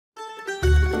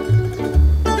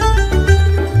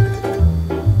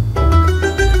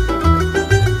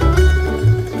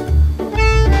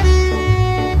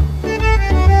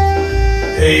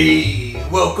Hey,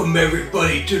 welcome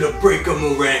everybody to the Breaker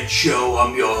Morant Show.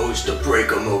 I'm your host, the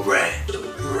Breaker Morant. The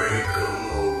Breaker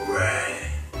Morant.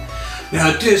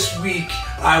 Now this week,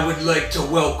 I would like to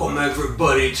welcome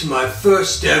everybody to my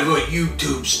first ever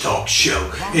YouTube's talk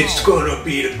show. It's gonna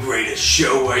be the greatest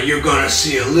show where you're gonna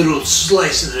see a little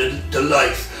slice of the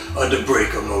life of the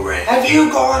Breaker Morant. Have you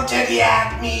gone to the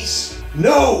Acme's?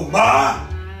 No, Ma!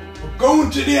 I'm going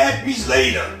to the Acme's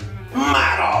later.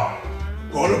 Model.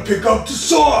 Gonna pick up the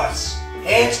sauce.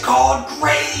 It's called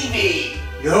gravy.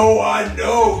 No, I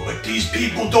know, but these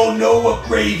people don't know what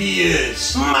gravy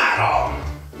is. Model.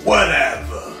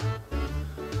 Whatever.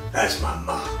 That's my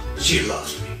mom. She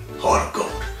loves me. Heart of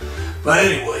gold. But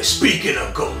anyway, speaking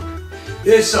of gold,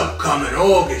 this upcoming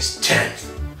August 10th,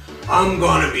 I'm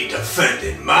gonna be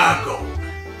defending my gold.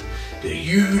 The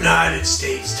United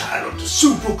States title, the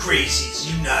Super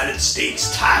Crazies United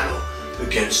States title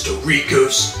against the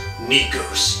Ricos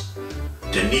Nikos.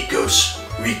 The Nikos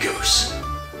Ricos.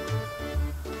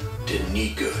 The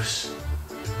Nikos.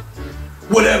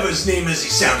 Whatever his name is, he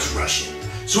sounds Russian.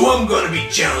 So I'm gonna be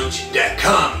challenging that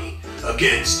commie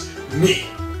against me,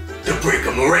 the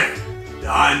Breaker Morant.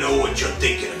 Now I know what you're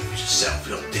thinking of yourself.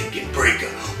 You're thinking, Breaker,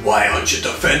 why aren't you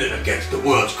defending against the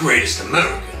world's greatest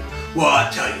American? Well,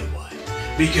 I'll tell you why.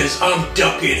 Because I'm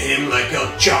ducking him like El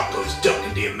Chapo's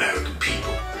ducking the American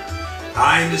people.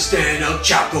 I understand El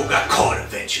Chapo got caught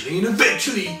eventually, and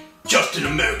eventually Justin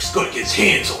America's gonna get his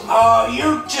hands on him. Oh,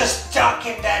 you just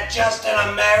ducking that Justin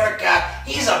America.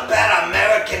 He's a better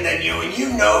American than you, and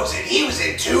you knows it. He was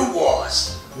in 2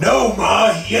 wars. No,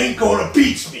 Ma, he ain't gonna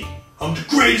beat me. I'm the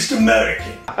greatest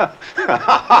American.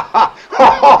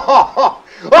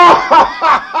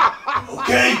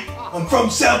 Okay? I'm from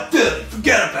South Philly.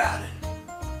 Forget about it.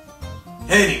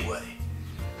 Anyway,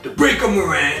 the Breaker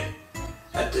Morant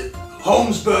at the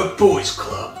Holmesburg Boys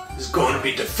Club is going to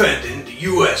be defending the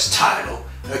U.S. title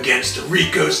against the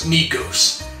Ricos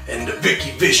Nikos, and the Vicky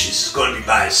Vicious is going to be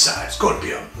by his side. It's going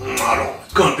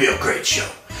to be a great show.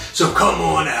 So come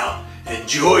on out,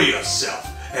 enjoy yourself,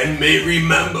 and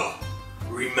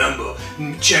remember,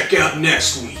 check out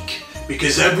next week,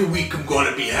 because every week I'm going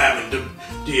to be having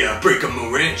the Breaker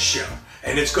Morant show,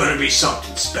 and it's going to be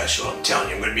something special. I'm telling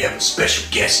you, I'm going to be having special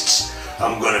guests.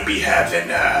 I'm going to be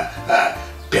having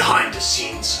behind the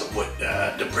scenes of what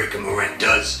the Breaker Morant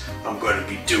does. I'm going to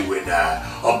be doing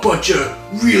a bunch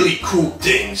of really cool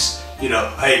things. You know,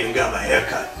 I even got my hair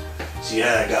cut. See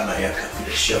that? I got my hair cut for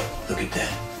this show. Look at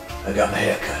that. I got my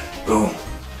hair cut. Boom,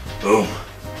 boom,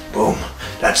 boom.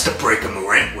 That's the Breaker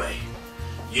Morant way.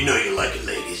 You know you like it,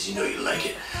 ladies. You know you like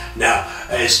it. Now,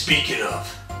 speaking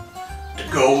of the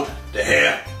gold, the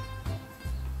hair,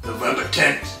 November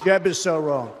 10th. Gab is so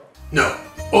wrong. No,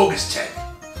 August 10th.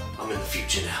 I'm in the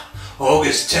future now.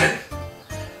 August 10th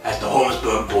at the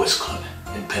Holmesburg Boys Club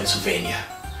in Pennsylvania.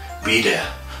 Be there.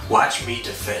 Watch me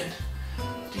defend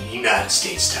the United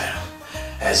States title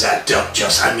as I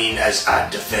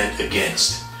defend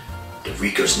against the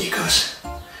Ricos Nikos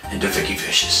and the Vicky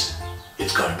Vicious.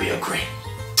 It's gonna be a great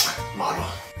model.